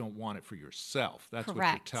 you just don't want it for yourself. That's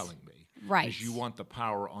Correct. What you're telling me. Right. Is you want the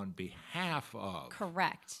power on behalf of.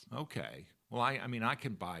 Correct. Okay. Well, I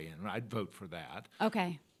can buy in. I'd vote for that.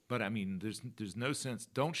 Okay. But there's no sense.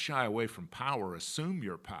 Don't shy away from power. Assume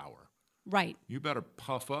your power. Right. You better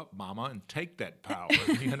puff up, mama, and take that power,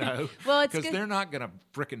 Well, it's because they're not going to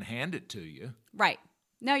frickin' hand it to you. Right.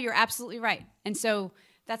 No, you're absolutely right. And so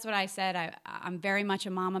that's what I said. I'm very much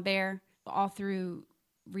a mama bear. All through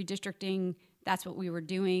redistricting, that's what we were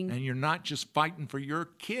doing. And you're not just fighting for your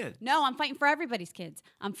kids. No, I'm fighting for everybody's kids.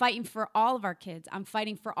 I'm fighting for all of our kids. I'm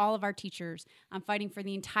fighting for all of our teachers. I'm fighting for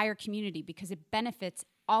the entire community because it benefits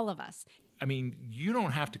all of us. You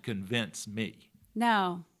don't have to convince me.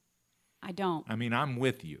 No, I don't. I'm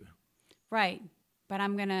with you. Right. But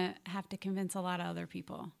I'm going to have to convince a lot of other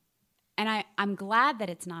people. And I'm glad that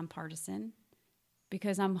it's nonpartisan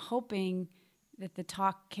because I'm hoping that the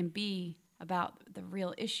talk can be about the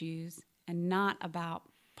real issues and not about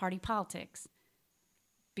party politics.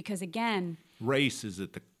 Because again, race is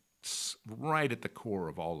right at the core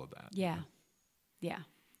of all of that. Yeah. Yeah.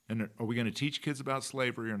 And are we going to teach kids about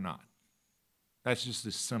slavery or not? That's just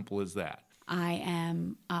as simple as that. I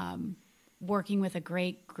am working with a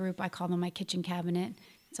great group. I call them my kitchen cabinet.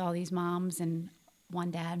 It's all these moms and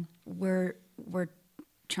one dad. We're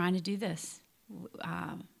trying to do this,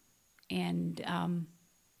 and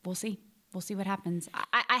we'll see. We'll see what happens.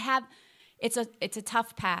 It's a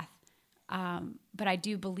tough path, but I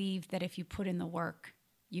do believe that if you put in the work,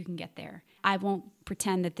 you can get there. I won't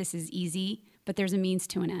pretend that this is easy, but there's a means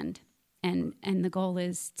to an end, and the goal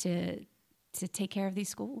is to take care of these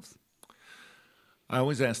schools. I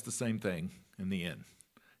always ask the same thing in the end,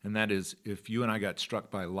 and that is if you and I got struck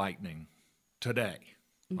by lightning today,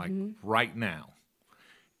 like right now,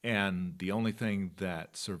 and the only thing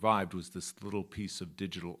that survived was this little piece of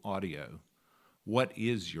digital audio, what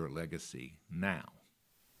is your legacy now?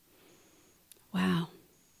 Wow.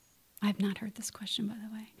 I've not heard this question, by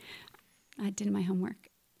the way. I did my homework.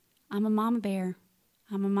 I'm a mama bear.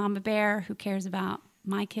 I'm a mama bear who cares about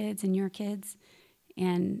my kids and your kids,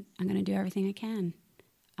 and I'm going to do everything I can.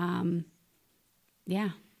 Yeah,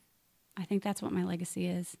 I think that's what my legacy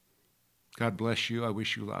is. God bless you. I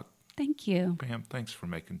wish you luck. Thank you. Pam, thanks for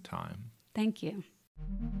making time. Thank you.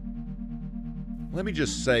 Let me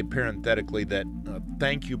just say parenthetically that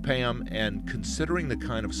thank you, Pam, and considering the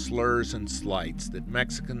kind of slurs and slights that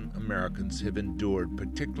Mexican Americans have endured,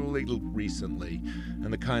 particularly recently,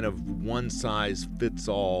 and the kind of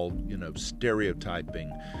one-size-fits-all,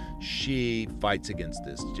 stereotyping, she fights against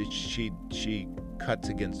this. She cuts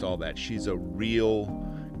against all that. She's a real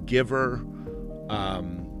giver,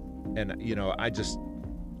 and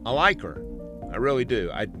I like her. I really do.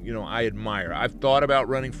 I admire her. I've thought about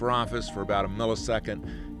running for office for about a millisecond,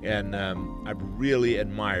 and I really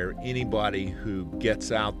admire anybody who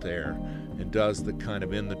gets out there and does the kind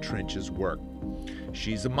of in-the-trenches work.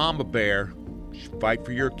 She's a mama bear. She'll fight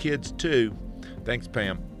for your kids, too. Thanks,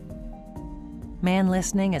 Pam. Man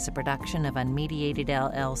Listening is a production of Unmediated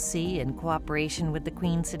LLC in cooperation with the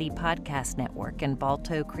Queen City Podcast Network and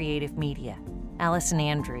Balto Creative Media. Allison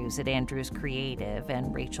Andrews at Andrews Creative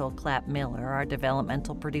and Rachel Clapp-Miller are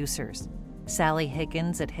developmental producers. Sally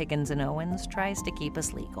Higgins at Higgins & Owens tries to keep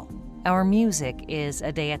us legal. Our music is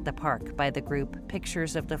A Day at the Park by the group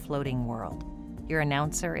Pictures of the Floating World. Your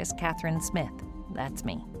announcer is Catherine Smith. That's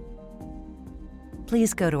me.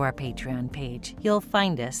 Please go to our Patreon page. You'll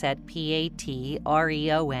find us at patreon.com.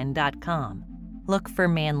 Look for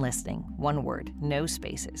Man Listening, one word, no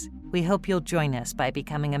spaces. We hope you'll join us by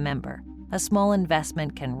becoming a member. A small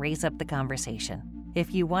investment can raise up the conversation.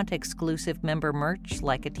 If you want exclusive member merch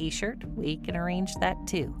like a t-shirt, we can arrange that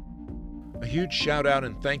too. A huge shout out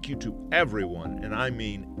and thank you to everyone, and I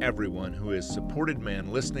mean everyone, who has supported Man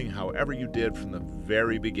Listening however you did from the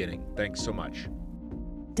very beginning. Thanks so much.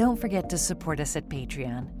 Don't forget to support us at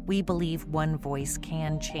Patreon. We believe one voice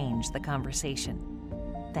can change the conversation.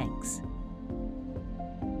 Thanks.